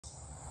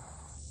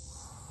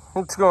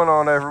What's going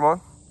on,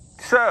 everyone?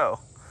 So,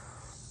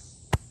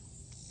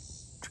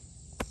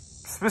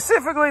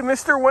 specifically,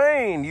 Mr.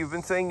 Wayne, you've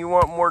been saying you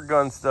want more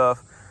gun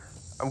stuff.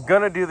 I'm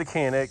gonna do the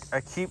Canic.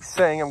 I keep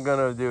saying I'm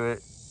gonna do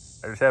it.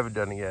 I just haven't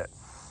done it yet.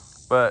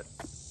 But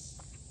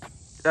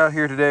out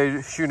here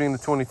today shooting the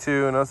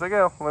 22, and I was like,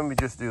 oh, let me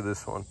just do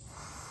this one.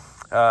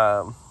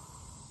 But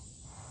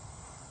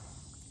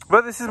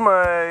this is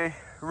my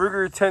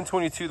Ruger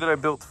 1022 that I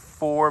built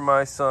for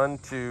my son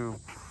to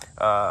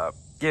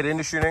get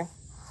into shooting.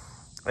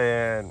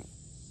 And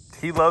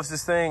he loves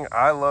this thing.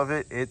 I love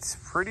it. It's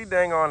pretty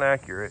dang on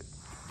accurate.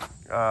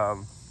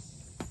 Only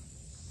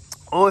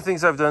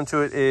things I've done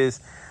to it is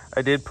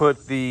I did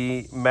put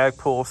the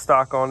Magpul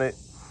stock on it.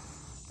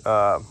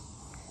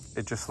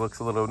 It just looks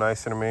a little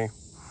nicer to me.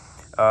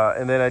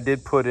 And then I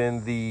did put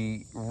in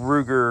the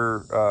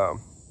Ruger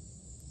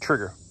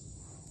trigger,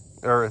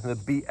 or the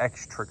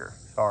BX trigger.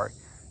 Sorry,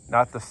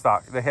 not the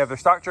stock. They have their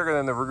stock trigger,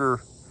 then the Ruger.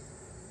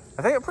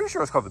 I'm pretty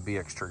sure it's called the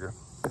BX trigger,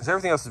 because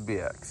everything else is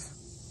BX.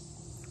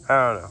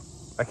 I don't know.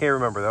 I can't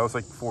remember. That was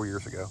like 4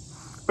 years ago.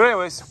 But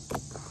anyways,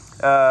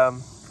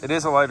 it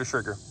is a lighter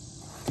trigger.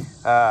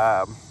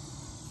 Talking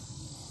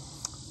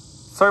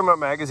about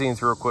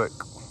magazines real quick.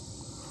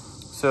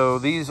 So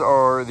these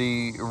are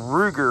the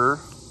Ruger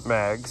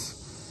mags.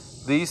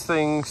 These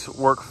things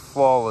work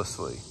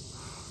flawlessly.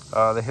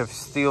 They have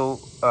steel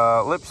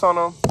lips on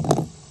them.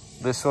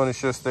 This one is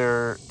just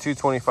their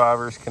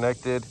 225ers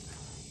connected.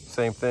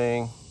 Same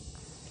thing.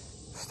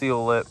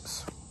 Steel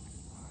lips.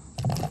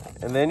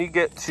 And then you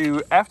get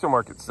to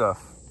aftermarket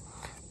stuff.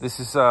 This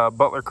is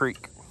Butler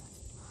Creek.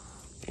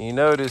 And you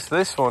notice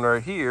this one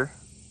right here,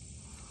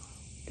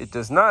 it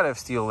does not have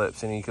steel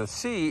lips, and you can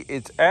see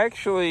it's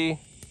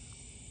actually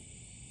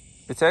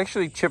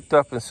chipped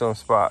up in some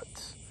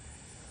spots.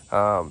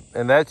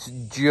 And that's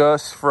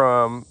just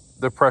from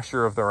the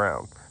pressure of the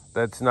round.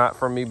 That's not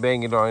from me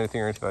banging it on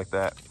anything or anything like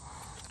that.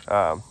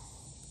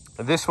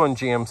 This one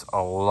jams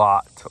a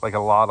lot, like a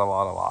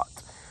lot.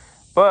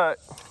 But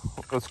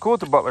what's cool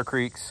with the Butler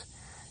Creeks,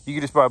 you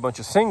can just buy a bunch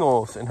of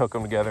singles and hook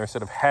them together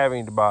instead of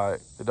having to buy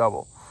the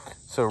double.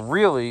 So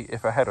really,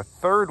 if I had a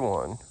third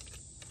one,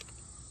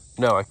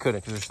 no, I couldn't,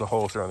 because there's the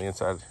holes around the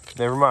inside.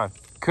 Never mind,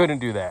 couldn't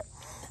do that.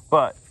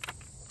 But,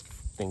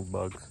 thing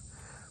bugs.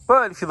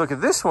 But if you look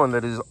at this one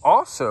that is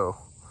also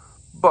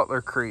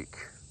Butler Creek,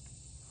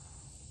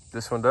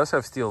 this one does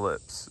have steel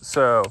lips.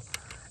 So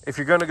if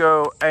you're gonna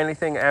go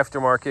anything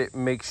aftermarket,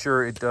 make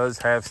sure it does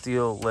have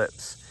steel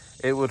lips.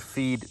 It would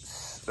feed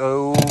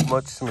so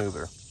much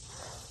smoother.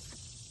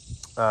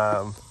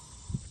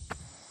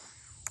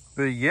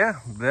 But yeah,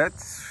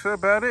 that's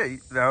about it.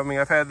 I mean,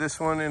 I've had this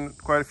one in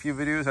quite a few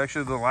videos.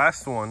 Actually, the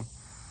last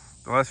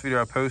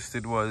video I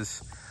posted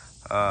was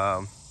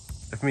of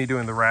me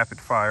doing the rapid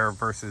fire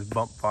versus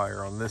bump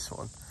fire on this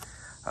one.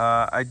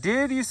 I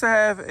did used to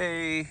have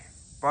a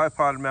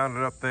bipod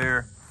mounted up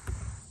there.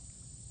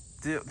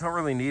 Don't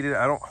really need it.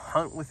 I don't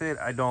hunt with it.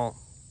 I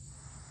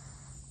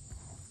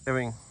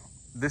mean,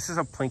 this is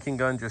a plinking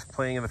gun, just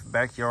playing in the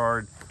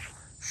backyard,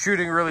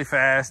 shooting really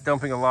fast,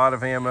 dumping a lot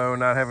of ammo,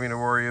 not having to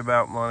worry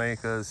about money,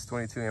 because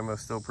 22 ammo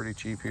is still pretty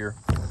cheap here.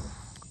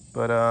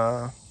 But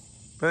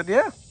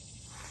yeah,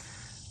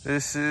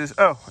 this is,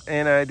 oh,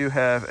 and I do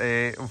have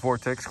a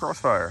Vortex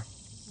crossfire.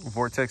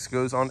 Vortex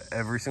goes on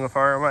every single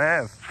firearm I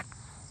have.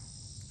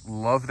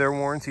 Love their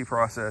warranty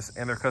process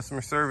and their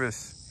customer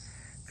service.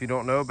 If you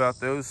don't know about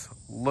those,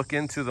 look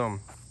into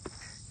them.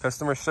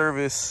 Customer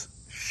service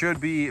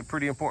should be a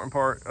pretty important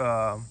part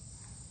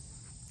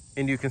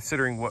in you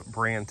considering what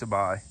brand to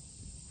buy.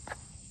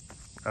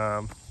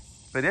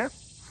 But yeah,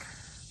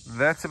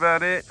 that's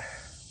about it.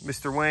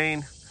 Mr.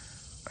 Wayne,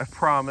 I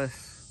promise,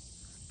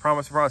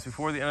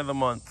 before the end of the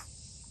month,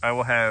 I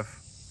will have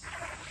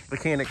the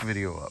Canic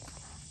video up.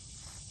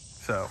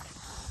 So,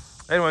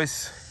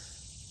 anyways,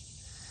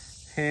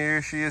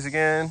 here she is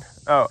again.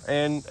 Oh,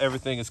 and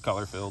everything is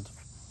color filled.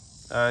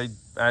 I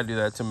do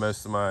that to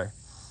most of my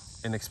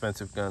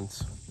inexpensive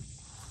guns.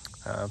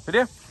 But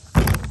yeah,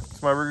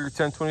 it's my Ruger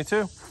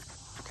 1022.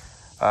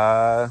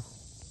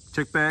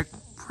 Check back,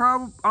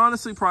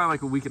 honestly, probably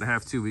like a week and a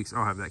half, 2 weeks.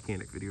 I'll have that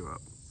Canic video up.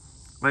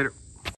 Later.